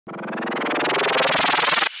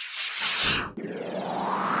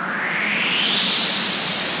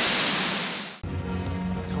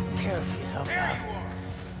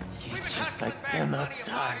just like them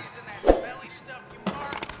outside. I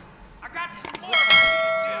got some more for you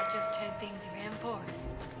I just heard things around for us.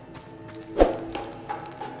 to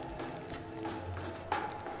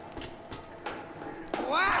do.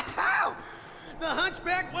 Wow! The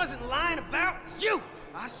hunchback wasn't lying about you!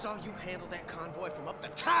 I saw you handle that convoy from up the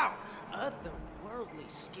tower. Otherworldly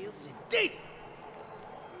skills indeed!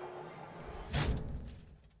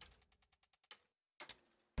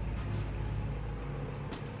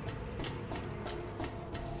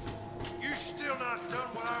 You still not done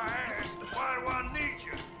what I asked. Why do I need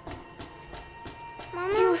you?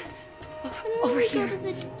 Mama, Over we here. go to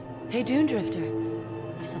the... Hey, Dune Drifter.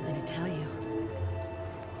 I've something to tell you.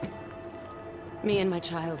 Me and my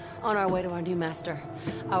child, on our way to our new master.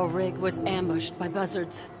 Our rig was ambushed by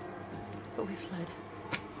buzzards. But we fled.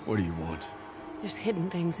 What do you want? There's hidden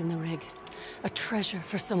things in the rig. A treasure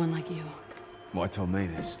for someone like you. Why tell me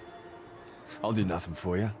this? I'll do nothing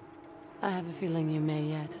for you. I have a feeling you may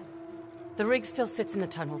yet. The rig still sits in the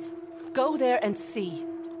tunnels. Go there and see.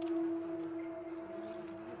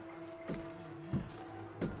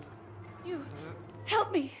 You...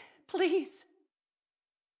 help me, please.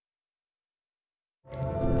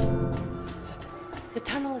 The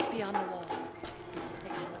tunnel is beyond the wall. They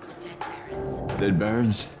call it the Dead Barrens. Dead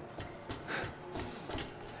Barrens?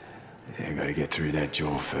 Yeah, I gotta get through that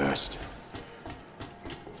jaw first.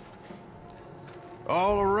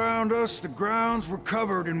 All around us, the grounds were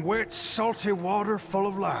covered in wet, salty water full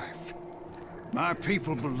of life. My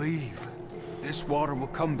people believe this water will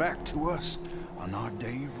come back to us on our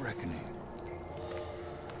day of reckoning.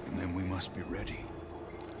 And then we must be ready.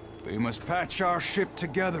 We must patch our ship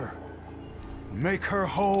together, and make her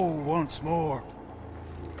whole once more.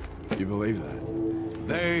 You believe that?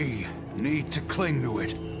 They need to cling to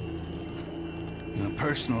it. Now,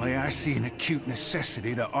 personally, I see an acute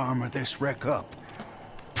necessity to armor this wreck up.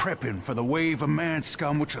 Prepping for the wave of man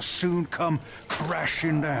scum which will soon come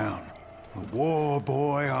crashing down. The war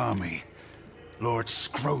boy army. Lord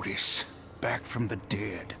Scrotus, back from the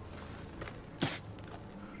dead.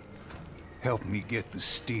 Help me get the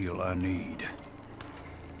steel I need.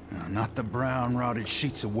 Now, not the brown rotted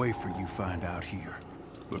sheets of wafer you find out here,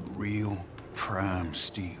 but real prime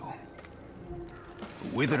steel.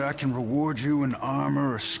 With it I can reward you in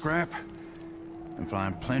armor or scrap, and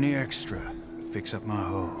find plenty extra to fix up my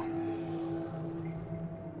hull.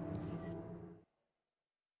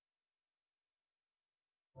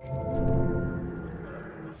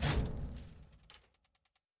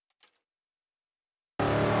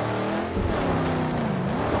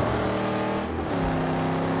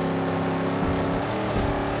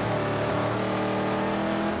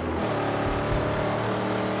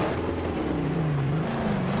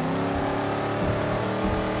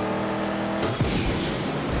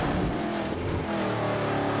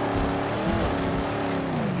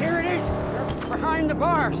 Here it is! Behind the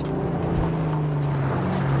bars!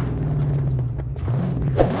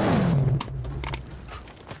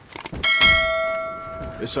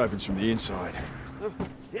 This opens from the inside.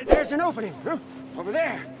 There's an opening! Over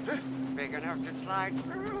there! Big enough to slide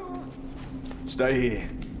through! Stay here.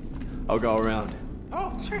 I'll go around.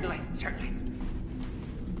 Oh, certainly, certainly.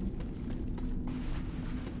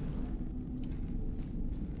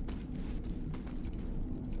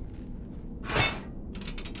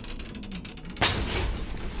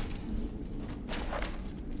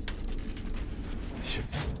 Should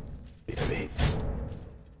be a bit.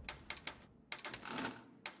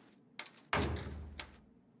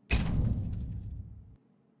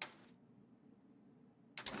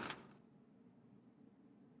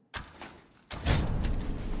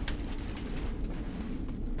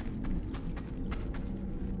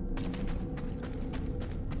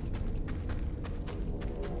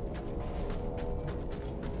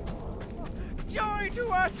 Joy to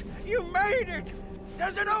us! You made it!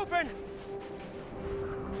 Does it open?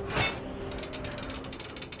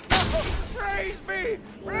 Oh, praise me!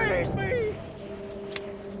 Praise me!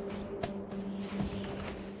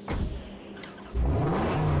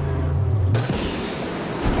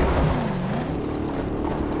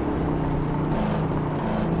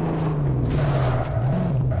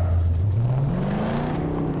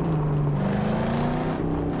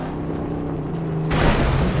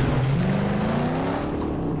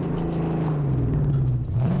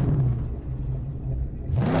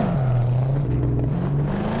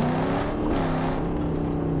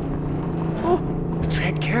 Oh,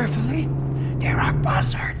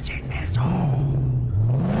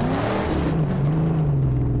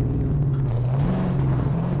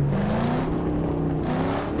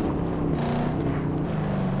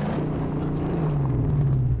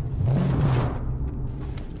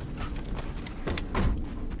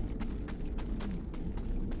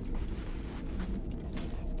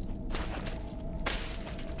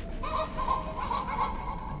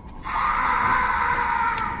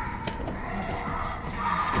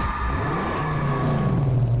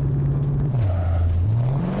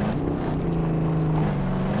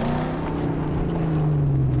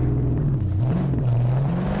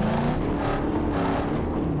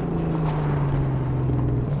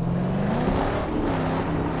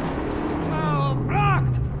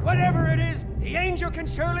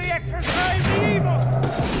 can surely exorcise the evil!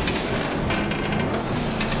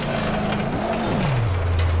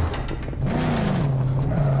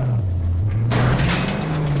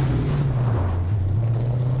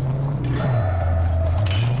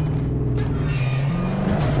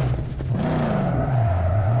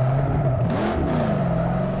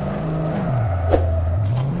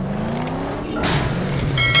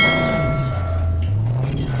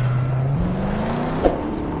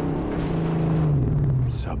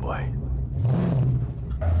 Subway.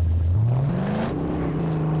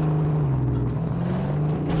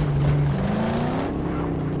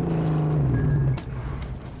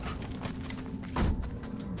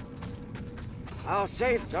 I'll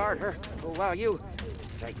safeguard her while you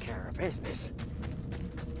take care of business.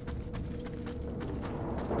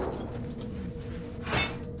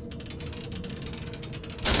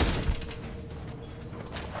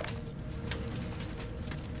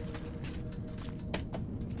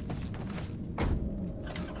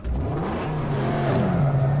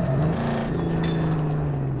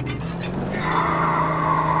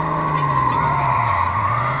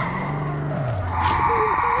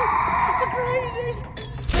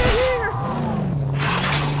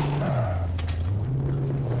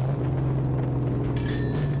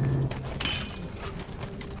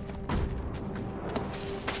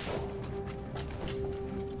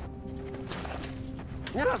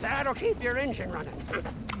 Now that'll keep your engine running.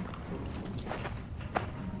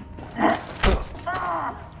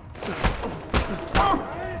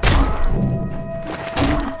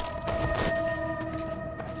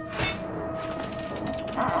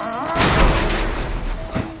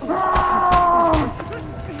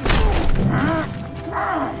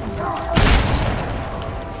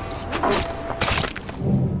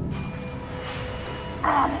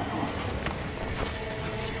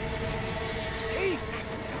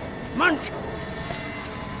 Munt!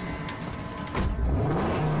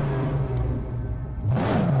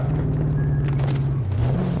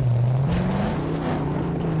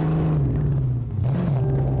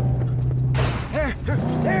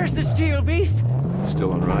 There's the steel beast.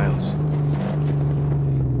 Still on rails.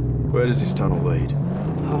 Where does this tunnel lead?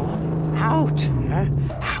 Oh, out,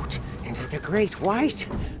 out into the Great White,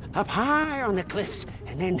 up high on the cliffs,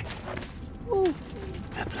 and then, ooh,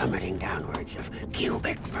 plummeting downwards of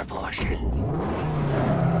cubic proportions.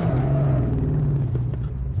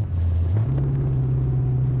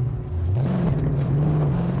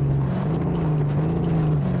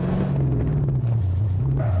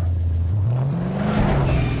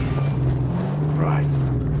 Right.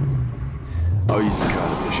 I'll use the car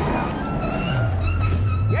to push it out.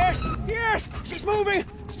 Yes, yes, she's moving.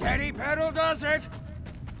 Steady pedal does it.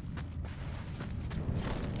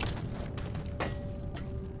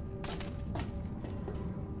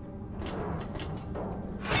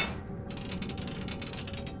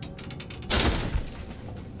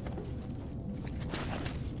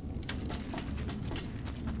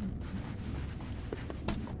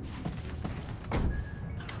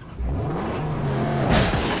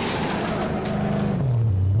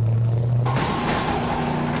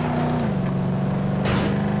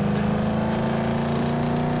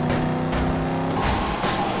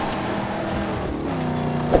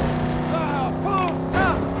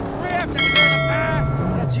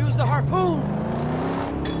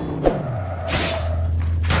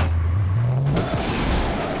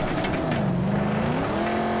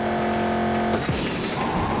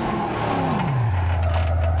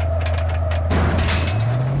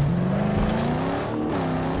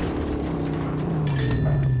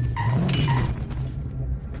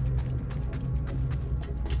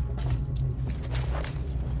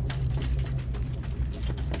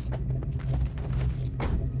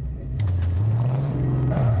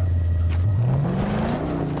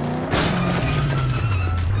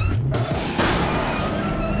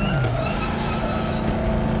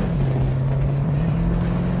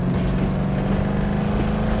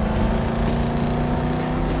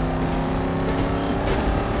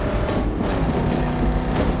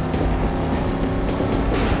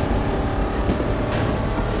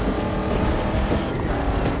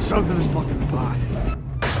 Something is blocking the path.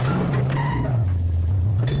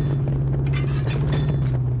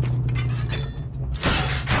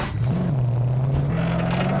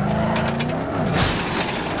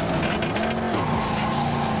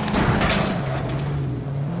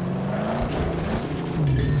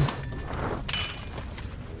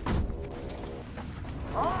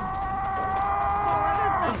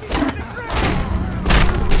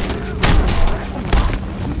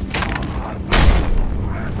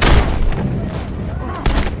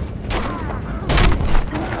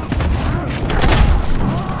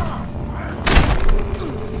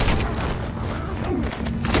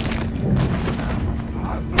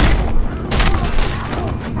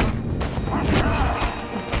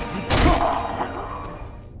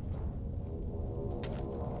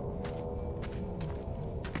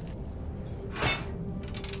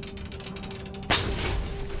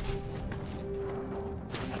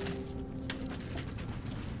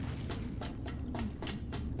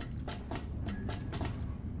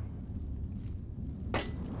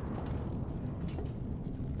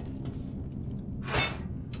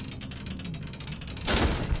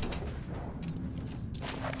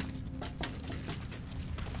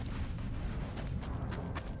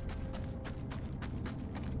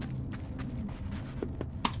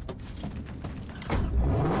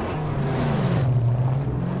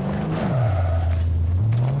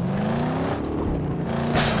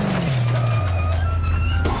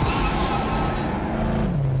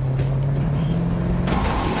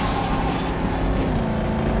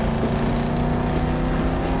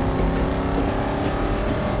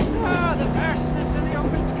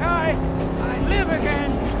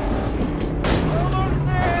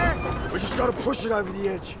 push it over the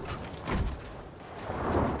edge.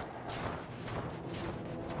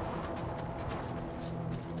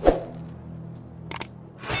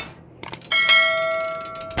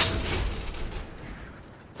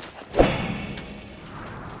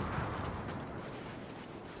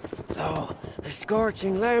 Oh, the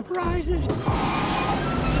scorching lamp rises.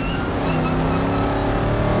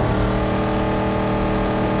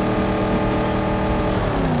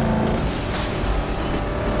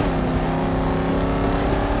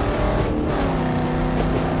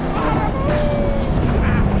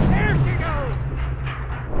 There she goes!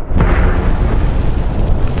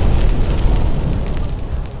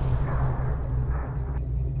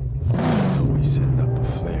 We send up a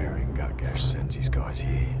flare and Gagash sends these guys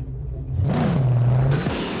here.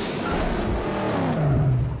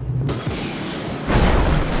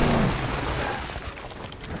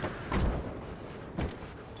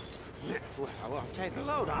 Well, I'll take a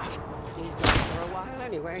load off. He's gone for a while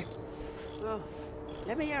anyway. Well,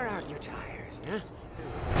 let me air out your tires, huh?